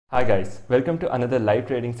Hi guys, welcome to another live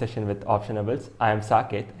trading session with Optionables. I am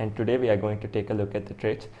Saket and today we are going to take a look at the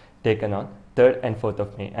trades taken on 3rd and 4th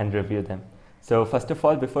of May and review them. So first of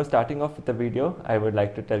all, before starting off with the video, I would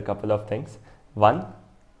like to tell a couple of things. One,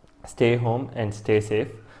 stay home and stay safe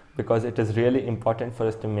because it is really important for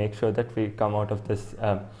us to make sure that we come out of this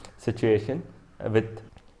situation with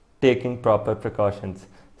taking proper precautions.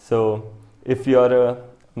 So if you're a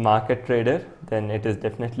market trader, then it is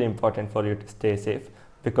definitely important for you to stay safe,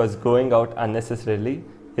 because going out unnecessarily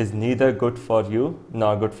is neither good for you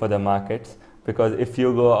nor good for the markets, because if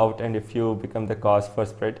you go out and if you become the cause for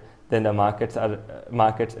spread, then the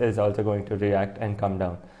markets is also going to react and come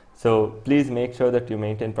down. So please make sure that you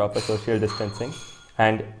maintain proper social distancing,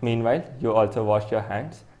 and meanwhile you also wash your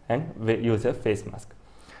hands and use a face mask.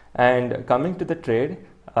 And coming to the trade,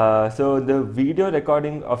 so the video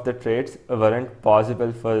recording of the trades weren't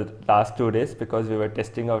possible for last 2 days because we were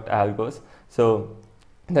testing out algos. So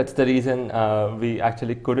that's the reason we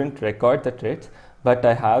actually couldn't record the trades, but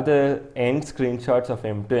I have the end screenshots of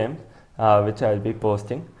M2M which I'll be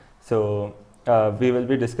posting. So we will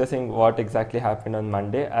be discussing what exactly happened on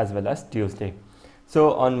Monday as well as Tuesday.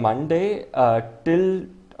 So on Monday till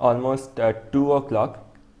almost 2 o'clock,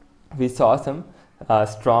 we saw some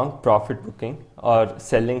strong profit booking or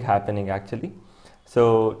selling happening actually.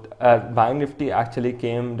 So BankNifty actually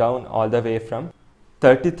came down all the way from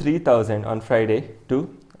 33,000 on Friday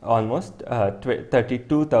to almost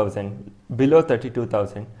 32,000, below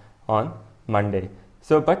 32,000 on Monday.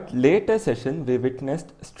 So but later session we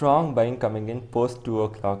witnessed strong buying coming in post 2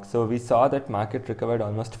 o'clock. So we saw that market recovered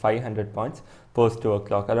almost 500 points post 2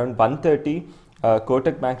 o'clock. Around 1:30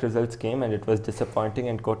 Kotak Bank results came and it was disappointing,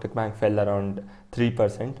 and Kotak Bank fell around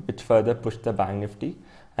 3%, which further pushed the Bank Nifty,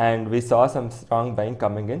 and we saw some strong buying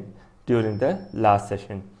coming in during the last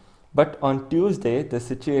session. But on Tuesday the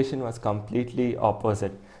situation was completely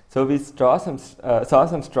opposite. So we saw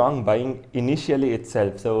some strong buying initially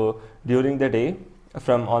itself. So during the day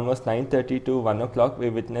from almost 9:30 to 1 o'clock we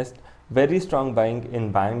witnessed very strong buying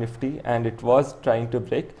in Bank Nifty, and it was trying to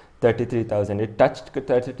break 33,000. It touched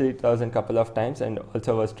 33,000 couple of times and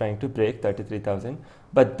also was trying to break 33,000,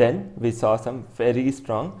 but then we saw some very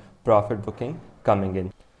strong profit booking coming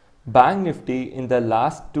in. Bank Nifty in the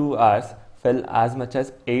last 2 hours fell as much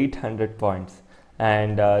as 800 points,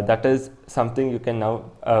 and that is something you can now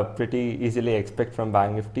pretty easily expect from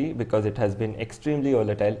Bank Nifty, because it has been extremely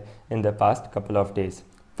volatile in the past couple of days,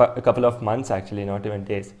 a couple of months actually, not even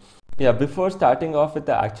days. Yeah, before starting off with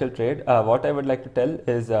the actual trade, what I would like to tell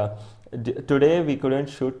is today we couldn't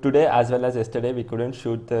shoot, today as well as yesterday we couldn't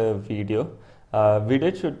shoot the video. We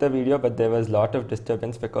did shoot the video, but there was a lot of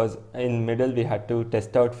disturbance because in middle we had to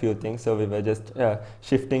test out few things, so we were just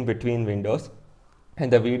shifting between windows, and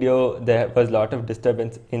the video, there was a lot of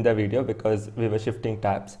disturbance in the video because we were shifting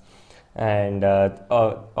tabs, and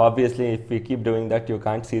obviously if we keep doing that you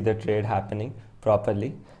can't see the trade happening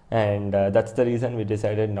properly, and that's the reason we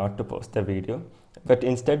decided not to post the video, but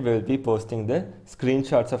instead we will be posting the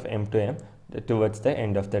screenshots of M2M towards the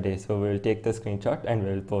end of the day. So we will take the screenshot and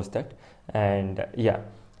we will post that, and yeah,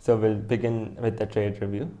 so we'll begin with the trade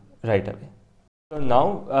review right away. So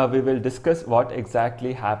now we will discuss what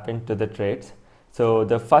exactly happened to the trades. So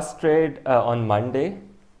the first trade on Monday,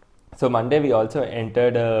 so Monday we also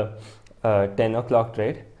entered a 10 o'clock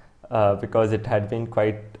trade because it had been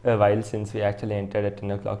quite a while since we actually entered a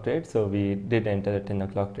 10 o'clock trade, so we did enter a 10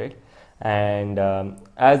 o'clock trade, and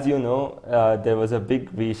as you know, there was a big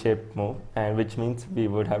V-shaped move, and which means we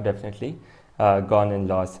would have definitely gone in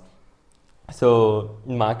loss. So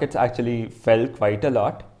markets actually fell quite a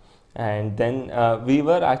lot, and then we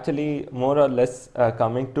were actually more or less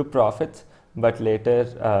coming to profits, but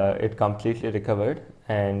later it completely recovered,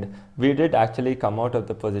 and we did actually come out of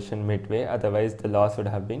the position midway, otherwise the loss would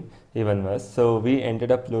have been even worse. So we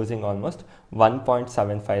ended up losing almost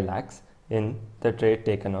 1.75 lakhs in the trade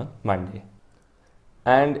taken on Monday,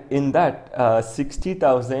 and in that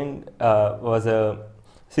 60,000 was a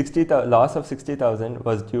loss of 60,000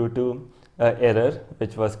 was due to error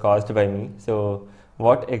which was caused by me. So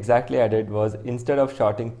what exactly I did was, instead of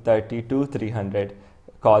shorting 32,300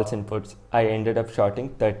 calls inputs, I ended up shorting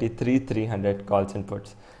 33,300 calls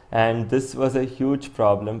inputs, and this was a huge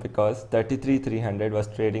problem because 33,300 was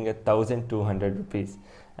trading at 1,200 rupees,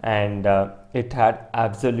 and it had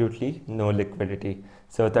absolutely no liquidity.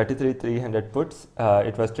 So 33,300 puts,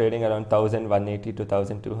 it was trading around 1,180 to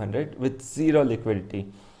 1,200 with zero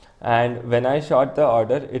liquidity, and when I short the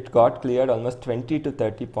order, it got cleared almost 20 to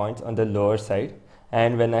 30 points on the lower side,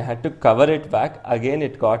 and when I had to cover it back, again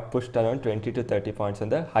it got pushed around 20 to 30 points on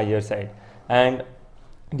the higher side. And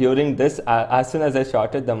during this, as soon as I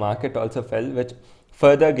shorted, the market also fell, which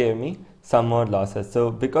further gave me some more losses. So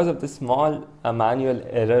because of the small manual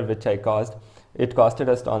error which I caused, it costed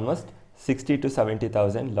us almost 60 to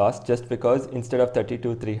 70,000 loss, just because instead of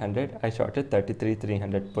 32,300 I shorted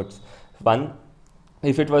 33,300 puts.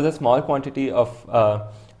 If it was a small quantity of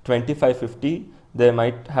 2550, there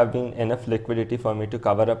might have been enough liquidity for me to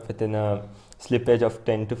cover up within a slippage of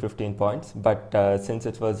 10 to 15 points, but since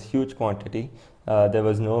it was huge quantity, there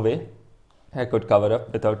was no way I could cover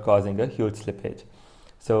up without causing a huge slippage.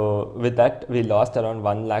 So with that, we lost around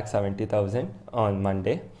 1,70,000 on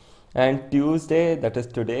Monday, and Tuesday, that is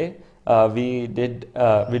today, we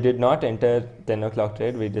did not enter 10 o'clock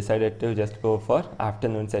trade. We decided to just go for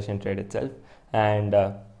afternoon session trade itself, and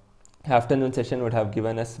afternoon session would have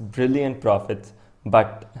given us brilliant profits,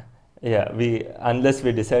 but yeah, unless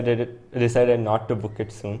we decided not to book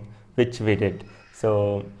it soon, which we did.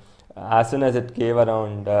 So as soon as it gave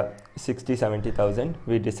around 60-70,000,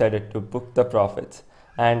 we decided to book the profits,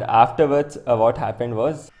 and afterwards what happened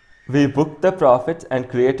was we booked the profits and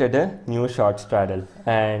created a new short straddle.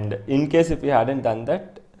 And in case if we hadn't done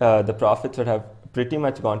that, the profits would have pretty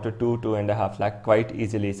much gone to 2.5 lakh quite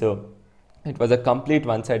easily. So it was a complete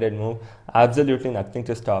one-sided move, absolutely nothing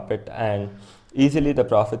to stop it, and easily the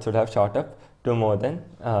profits would have shot up to more than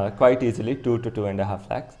quite easily 2 to 2.5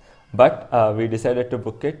 lakhs. But we decided to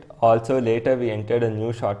book it. Also later we entered a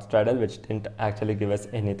new short straddle which didn't actually give us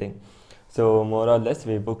anything. So more or less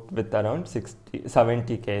we booked with around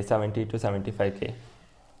 70 to 75k.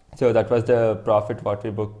 So that was the profit what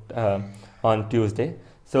we booked on Tuesday.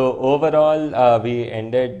 So overall we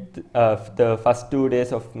ended the first 2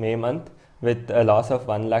 days of May month with a loss of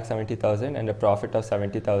 1,70,000 and a profit of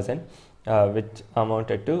 70,000, which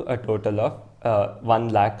amounted to a total of 1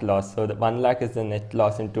 lakh loss. So the 1 lakh is the net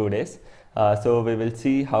loss in 2 days. So we will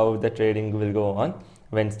see how the trading will go on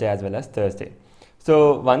Wednesday as well as Thursday.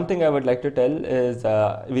 So one thing I would like to tell is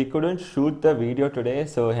we couldn't shoot the video today,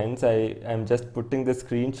 so hence I am just putting the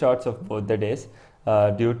screenshots of both the days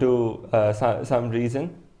due to some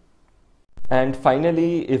reason. And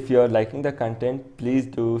finally, if you're liking the content, please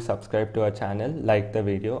do subscribe to our channel, like the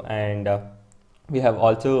video, and we have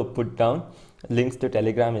also put down links to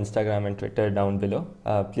Telegram, Instagram and Twitter down below.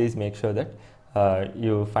 Please make sure that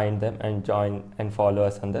you find them and join and follow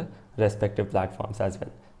us on the respective platforms as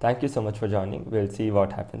well. Thank you so much for joining. We'll see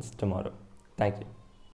what happens tomorrow. Thank you.